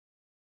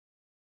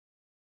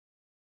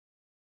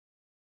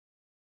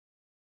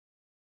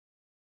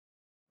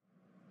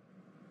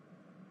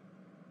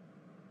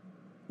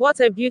What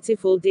a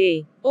beautiful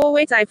day. Oh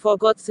wait, I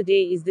forgot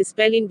today is the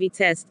spelling bee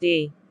test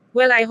day.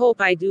 Well, I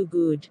hope I do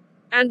good.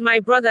 And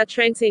my brother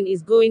Trenton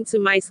is going to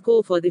my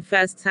school for the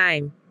first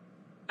time.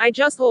 I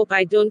just hope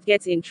I don't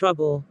get in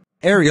trouble.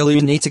 Ariel,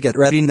 you need to get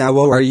ready now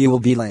or you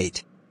will be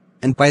late.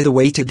 And by the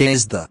way, today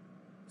is the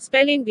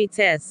spelling bee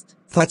test.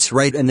 That's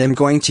right, and I'm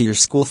going to your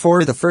school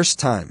for the first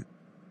time.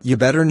 You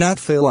better not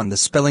fail on the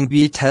spelling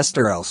bee test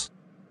or else.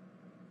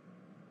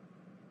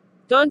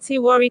 Don't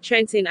you worry,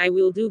 Trenton, I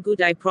will do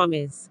good, I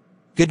promise.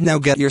 Good, now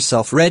get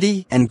yourself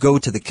ready and go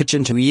to the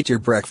kitchen to eat your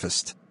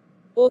breakfast.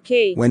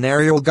 Okay. When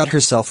Ariel got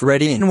herself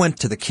ready and went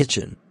to the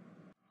kitchen.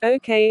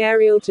 Okay,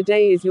 Ariel,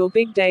 today is your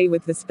big day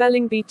with the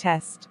spelling bee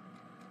test.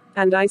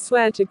 And I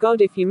swear to God,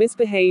 if you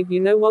misbehave,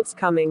 you know what's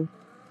coming.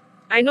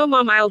 I know,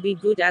 Mom, I'll be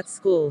good at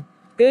school.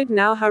 Good,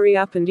 now hurry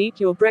up and eat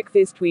your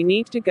breakfast, we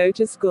need to go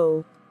to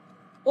school.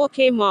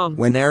 Okay, Mom.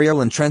 When Ariel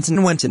and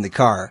Trenton went in the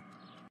car.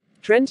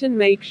 Trenton,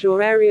 make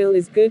sure Ariel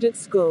is good at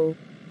school.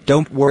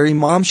 Don't worry,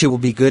 Mom, she will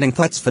be good in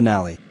class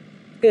finale.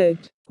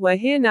 Good. We're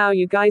here now,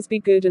 you guys be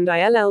good and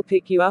I'll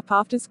pick you up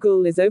after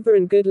school is over,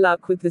 and good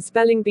luck with the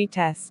spelling bee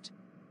test.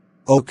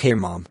 Okay,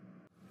 Mom.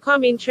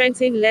 Come in,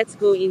 Trenton, let's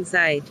go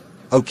inside.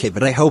 Okay,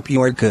 but I hope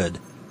you are good.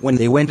 When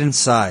they went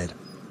inside.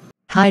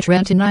 Hi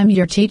Trenton, I'm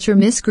your teacher,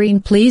 Miss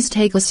Green, please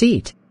take a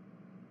seat.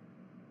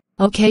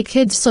 Okay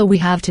kids, so we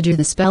have to do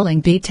the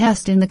spelling bee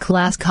test in the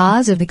class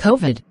cause of the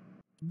COVID.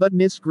 But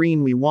Miss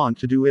Green, we want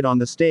to do it on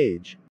the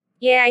stage.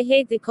 Yeah, I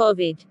hate the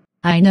COVID.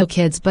 I know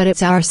kids, but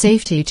it's our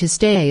safety to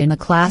stay in the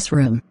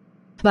classroom.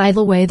 By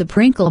the way, the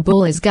Prinkle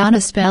Bull is gonna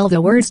spell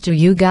the words to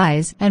you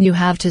guys, and you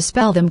have to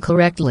spell them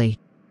correctly.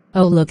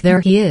 Oh look,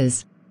 there he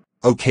is.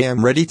 Okay,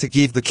 I'm ready to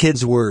give the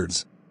kids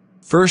words.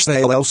 First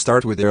I'll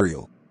start with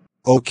Ariel.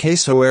 Okay,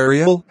 so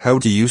Ariel, how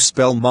do you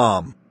spell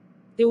mom?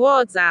 The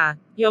words are,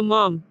 your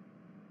mom.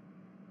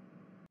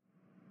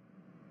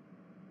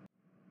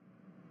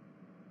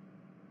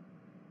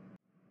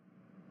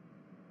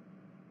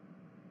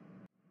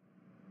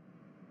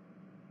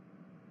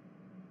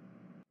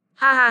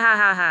 Ha ha ha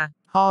ha ha.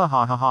 Ha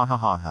ha ha ha ha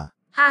ha ha.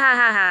 Ha ha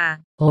ha ha.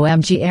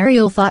 OMG,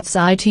 Ariel, thoughts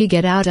IT,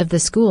 get out of the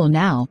school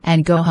now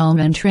and go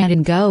home, and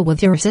Trenton, go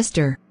with your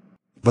sister.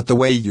 But the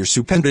way you're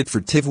suspended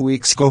for 2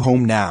 weeks, go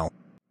home now.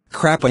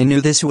 Crap, I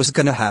knew this was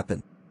gonna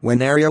happen.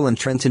 When Ariel and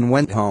Trenton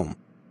went home.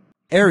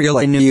 Ariel,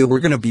 I knew you were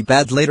gonna be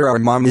bad later, our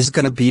mom is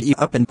gonna beat you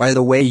up, and by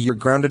the way, you're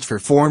grounded for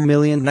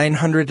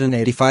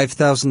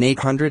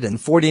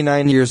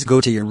 4,985,849 years,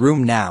 go to your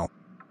room now.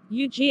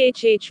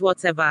 UGHH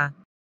whatever.